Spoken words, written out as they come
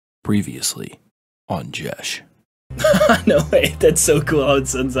Previously on Jesh. No way, that's so cool how it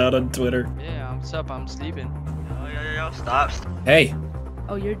sends out on Twitter. Yeah, what's up? I'm sleeping. Yo, stop. Hey.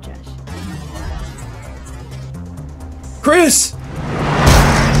 Oh, you're Jesh. Chris! Why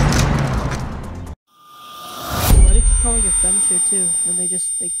do you keep calling your friends here too? When they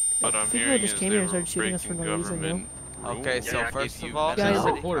just, What I'm people hearing just is came they here and were started shooting us for breaking no reason, government no? Okay, so first of all, Guys,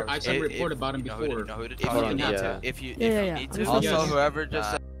 I sent a report about him before. if you Yeah. need to. I'm Also, just- whoever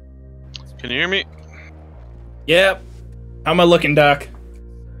just Can you hear me? Yep. How am I looking, Doc?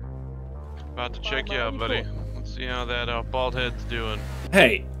 About to check you out, buddy. Let's see how that bald head's doing.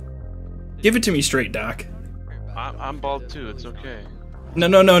 Hey. Give it to me straight, Doc. I'm bald too. It's okay.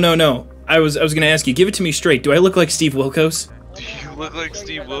 No. I was gonna ask you, give it to me straight. Do I look like Steve Wilkos? Do you look like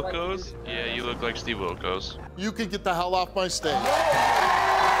Steve Wilkos? Yeah, you look like Steve Wilkos. You can get the hell off my stage.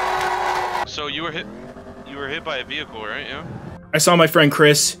 So you were hit by a vehicle, right? Yeah. I saw my friend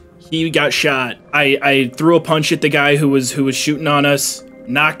Chris. He got shot. I threw a punch at the guy who was shooting on us.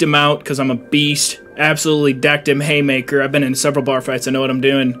 Knocked him out because I'm a beast. Absolutely decked him haymaker. I've been in several bar fights. I know what I'm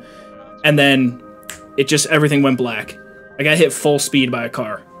doing. And then everything went black. I got hit full speed by a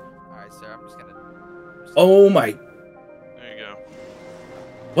car. Alright, sir, I'm just gonna Oh my. There you go.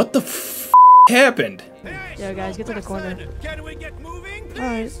 What the f happened? Yeah, guys, get to the corner. Can we get moving, please?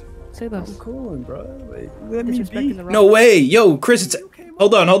 Alright, say this. I'm cooling, bro. Let me Disrespecting be. the rock. No way. Yo, Chris, it's...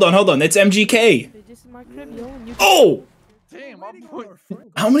 Hold on. It's MGK. This is my crib, yo, and you Oh! Damn,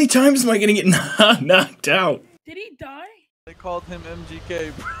 How many times am I gonna get knocked out? Did he die? They called him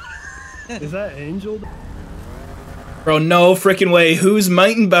MGK. Is that Angel? Bro, no freaking way. Whose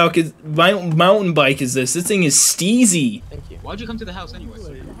mountain bike is this? This thing is steezy. Thank you. Why'd you come to the house anyway?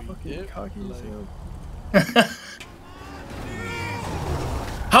 Fucking cocky as hell.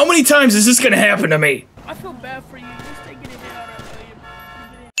 How many times is this gonna happen to me? I feel bad for you. Just taking it out of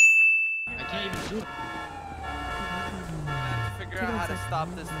I can't even shoot. Figure out how to stop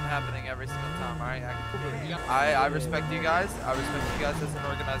this from happening every single time, alright? I respect you guys. I respect you guys as an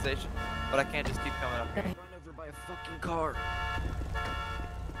organization, but I can't just keep coming up here. Run over by a fucking car.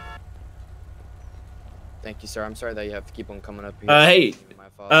 Thank you, sir. I'm sorry that you have to keep on coming up here. Hey. My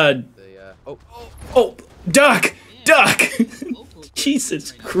fault. Oh, Doc!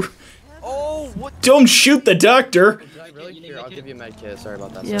 Jesus Christ. Oh, what? Don't shoot the doctor! Really? Here, I'll give you a med kit. Sorry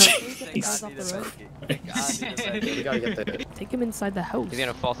about that. Yeah. Sir. We gotta get the... Take him inside the house. He's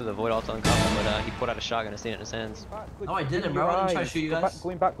gonna fall through the void all uncomfortable, but he pulled out a shotgun and seen it in his hands. No, I didn't, bro. I didn't try to shoot you guys.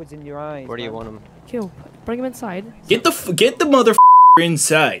 Going backwards in your eyes. Where do you want him? Kill. Bring him inside. Get the motherfucker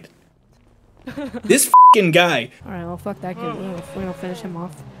inside. This fucking guy. Alright, well, fuck that kid. We're gonna finish him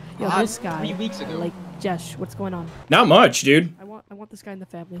off. Yo, this guy. 3 weeks ago. Like, Jesh, what's going on? Not much, dude. I want this guy in the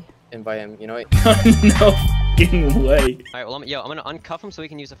family. Invite him. You know what? No fucking way. Alright, well, I'm gonna uncuff him so we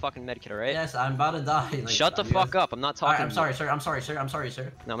can use a fucking medkit, alright? Yes, I'm about to die. Like, Shut the fuck up, I'm not talking. Alright, I'm sorry, sir. I'm sorry,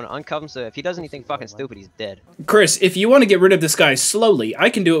 sir. No, I'm gonna uncuff him so if he does anything fucking stupid, he's dead. Chris, if you want to get rid of this guy slowly, I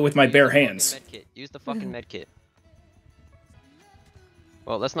can do it with my bare hands. Use the fucking medkit.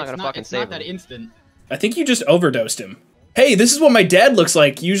 Well, that's not It's gonna fucking save It's not that him. instant. I think you just overdosed him. Hey, this is what my dad looks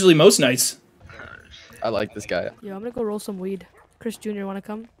like usually most nights. I like this guy. Yo, I'm gonna go roll some weed. Chris Jr., wanna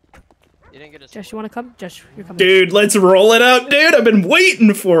come? You didn't get a Jesh, you wanna come? Jesh, you're coming. Dude, let's roll it out, dude. I've been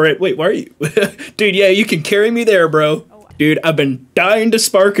waiting for it. Wait, why are you? Dude, yeah, you can carry me there, bro. Dude, I've been dying to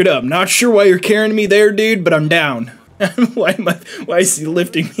spark it up. Not sure why you're carrying me there, dude, but I'm down. Why is he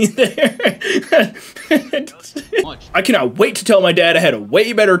lifting me there? I cannot wait to tell my dad I had a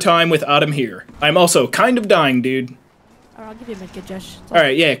way better time without him here. I'm also kind of dying, dude. Alright, I'll give you a medkit, Jesh.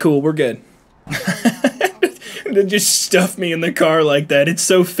 Alright, yeah, cool, we're good. They just stuff me in the car like that. It's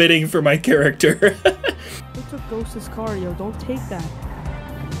so fitting for my character. Who took Ghost's car, yo? Don't take that.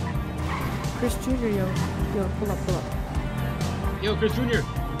 Chris Jr., yo. Yo, pull up. Yo, Chris Jr.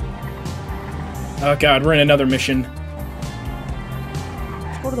 Oh god, we're in another mission.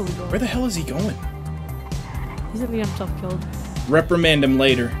 Where are we going? Where the hell is he going? He's gonna get himself killed. Reprimand him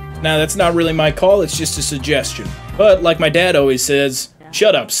later. Now, that's not really my call, it's just a suggestion. But, like my dad always says,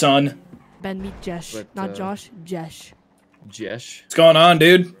 shut up, son. Ben, meet Jesh. Not Josh, Jesh. Jesh. What's going on,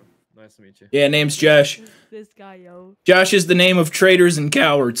 dude? Nice to meet you. Yeah, name's Jesh. This guy, yo. Josh is the name of traitors and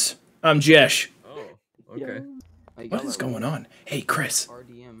cowards. I'm Jesh. Oh, okay. What is going on? Hey, Chris.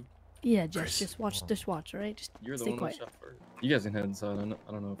 Yeah, Jesh, just watch, alright? Just You're the stay one quiet. that shot first. You guys can head inside.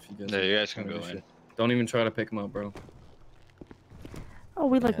 I don't know if you guys... Yeah, you guys can go in. Don't even try to pick him up, bro. Oh,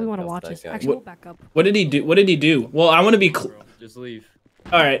 we want to watch this. Actually, we'll back up. What did he do? Well, I want to be... Just leave.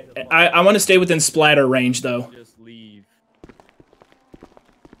 Alright, I want to stay within splatter range, though. Just leave.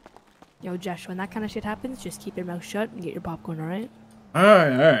 Yo, Josh, when that kind of shit happens, just keep your mouth shut and get your popcorn, alright? All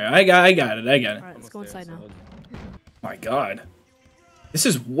right. I got it. All right, let's go inside now. My God, this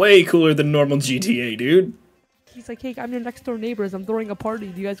is way cooler than normal GTA, dude. He's like, hey, I'm your next door neighbors. I'm throwing a party.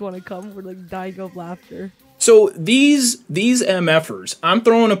 Do you guys want to come? We're like dying of laughter. So these MFers, I'm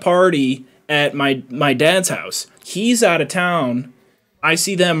throwing a party at my dad's house. He's out of town. I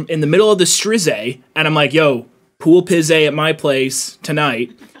see them in the middle of the strizze, and I'm like, yo, pool pizze at my place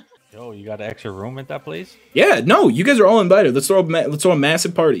tonight. Yo, you got an extra room at that place? Yeah, no, you guys are all invited. Let's throw a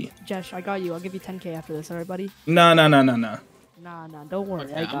massive party. Josh, I got you. I'll give you 10K after this, alright, buddy? Nah. Nah, don't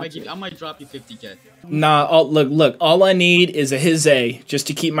worry. Okay, I might drop you 50K. Nah, look, all I need is a hizzy just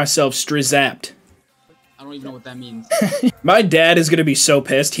to keep myself strizzapped. I don't even know what that means. My dad is gonna be so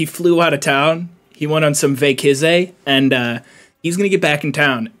pissed. He flew out of town. He went on some vacizze, and he's gonna get back in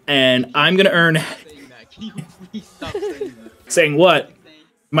town, and I'm gonna earn. Can you please stop saying that? Saying what?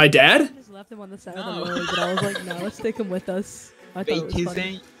 My dad? I just left him on the side of the road, but I was like, no, let's take him with us. I thought it was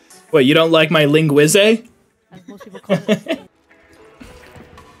funny. Wait, you don't like my linguize? As most people call it.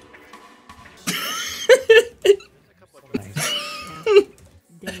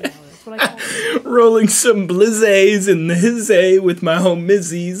 Damn, that's what I call it. Rolling some blizzes in the hizzy with my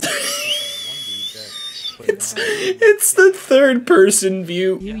homies. It's the third person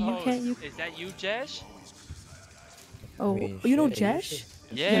view. Is that you, Jesh? Oh, you know Jesh?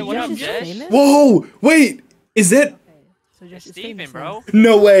 Yeah, what up, Jesh? Famous? Whoa, wait, is that? So Jesh is Steven, famous, bro.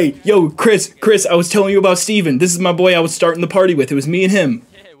 No way. Yo, Chris, I was telling you about Steven. This is my boy I was starting the party with. It was me and him.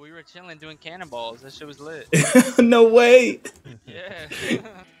 Yeah, we were chilling doing cannonballs. That shit was lit. No way. Yeah.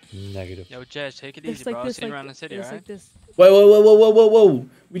 Negative. Yo, Jesh, take it It's easy, like bro. this, Sitting like, around the city, it's alright? like this. Whoa.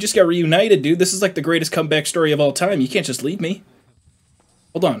 We just got reunited, dude. This is like the greatest comeback story of all time. You can't just leave me.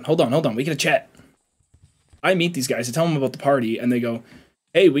 Hold on. We gotta chat. I meet these guys. I tell them about the party, and they go,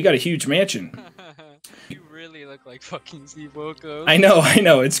 hey, we got a huge mansion. You really look like fucking Steve Wilkos. I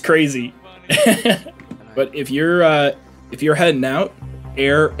know. It's crazy. But if you're heading out,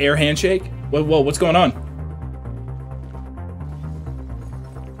 air handshake. Whoa, what's going on?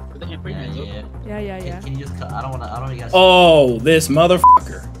 Yeah. Can you just cut? I don't want you guys. Oh, this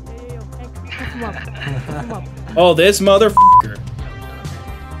motherfucker. Come up. Oh, this motherfucker.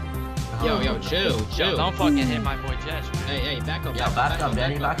 Yo, chill. Yo, don't fucking hit my boy Jesh, man. Hey, back up. Yeah, back up,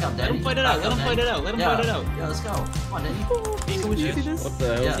 Danny. Let him fight it out. Let him fight it out. Yeah, let's go. Come on, Danny. You see this? What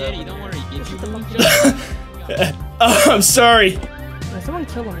the hell? Yeah. Danny, don't worry. If you Oh, I'm sorry. Yeah, someone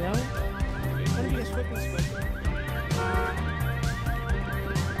kill him, yo.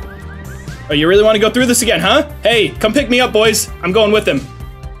 Oh, you really want to go through this again, huh? Hey, come pick me up, boys. I'm going with them.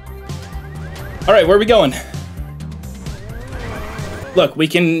 All right, where are we going? Look, we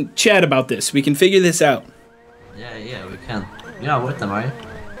can chat about this. We can figure this out. Yeah, we can. You're not with them, are you?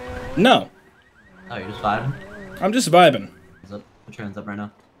 No. Oh, you're just vibing? I'm just vibing. What's up? Put your hands up right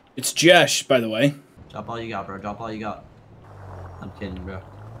now. It's Jesh, by the way. Drop all you got, bro. Drop all you got. I'm kidding, bro.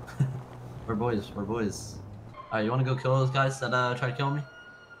 We're boys. Alright, you wanna go kill those guys that tried to kill me?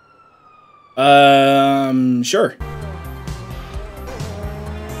 Sure.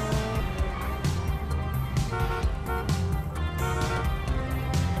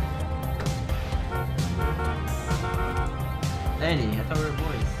 Danny, I thought we were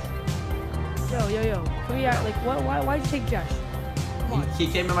boys. Yo. Can we like why'd you take Josh? Come on. He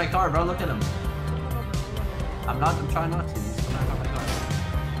came in my car, bro. Look at him. I'm trying not to. He's coming out of my car.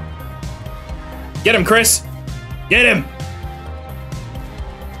 Get him, Chris. Get him.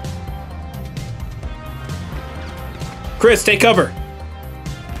 Chris, take cover.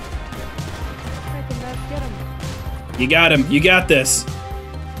 Get him. You got him. You got this.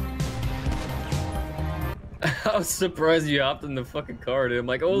 I was surprised you hopped in the fucking car, dude. I'm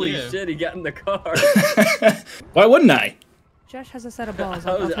like, holy shit, he got in the car. Why wouldn't I? Josh has a set of balls.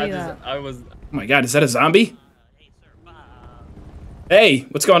 I'll tell you that. Oh my god, is that a zombie? Hey,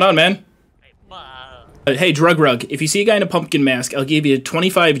 what's going on, man? Hey, Drug Rug, if you see a guy in a pumpkin mask, I'll give you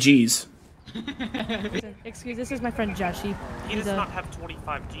 25 G's. Excuse, this is my friend Josh. He does not have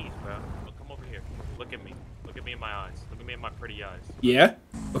 25 G's, bro. Look, come over here. Look at me. Look at me in my eyes. Look at me in my pretty eyes. Yeah?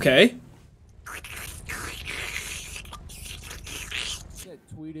 Okay.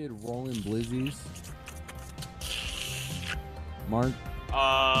 Tweeted rolling blizzies. Mark.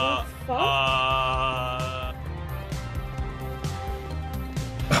 Oh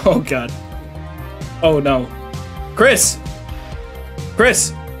god. Oh no. Chris,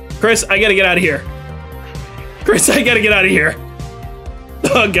 I gotta get out of here. Chris, I gotta get out of here.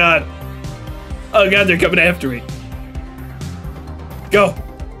 Oh god. Oh god, they're coming after me. Go.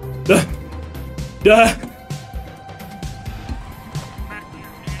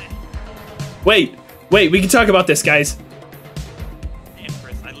 Wait, we can talk about this, guys.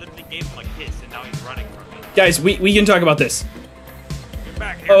 literally gave him a kiss, and now he's running from me. Guys, we can talk about this. Get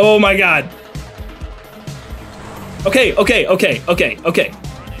back here. Oh my god. Okay.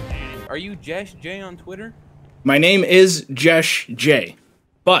 Are you Jesh J on Twitter? My name is Jesh J.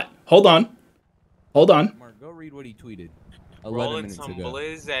 But, hold on. Mark, go read what he tweeted 11 Rolling minutes some ago.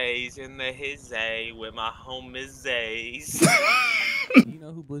 blizzays in the hizzy with my homies. Do you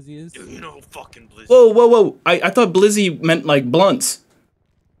know who Blizzy is? Do you know who fucking Blizzy? Whoa. I thought Blizzy meant like blunts.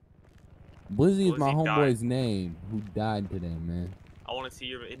 Blizzy is my Blizzy homeboy's name who died today, man. I want to see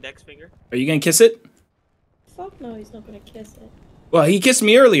your index finger. Are you gonna kiss it? Fuck no, he's not gonna kiss it. Well, he kissed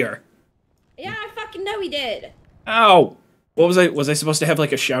me earlier. Yeah, I fucking know he did. Ow! What was I supposed to have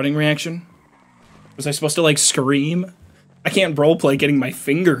like a shouting reaction? Was I supposed to like scream? I can't roleplay getting my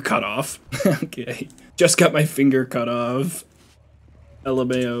finger cut off. Okay. Just got my finger cut off.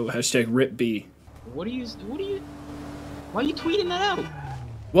 LMAO, hashtag RipB. Why are you tweeting that out?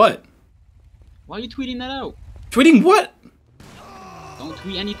 What? Why are you tweeting that out? Tweeting what? Don't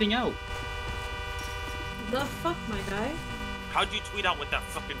tweet anything out. The fuck, my guy? How'd you tweet out with that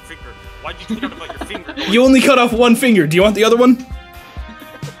fucking finger? Why'd you tweet out about your finger? You only cut off one finger. Do you want the other one? You know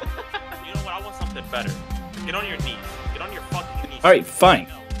what? I want something better. Get on your knees. Get on your fucking knees. Alright, fine.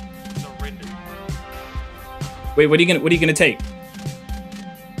 Surrender. Wait, what are you gonna take?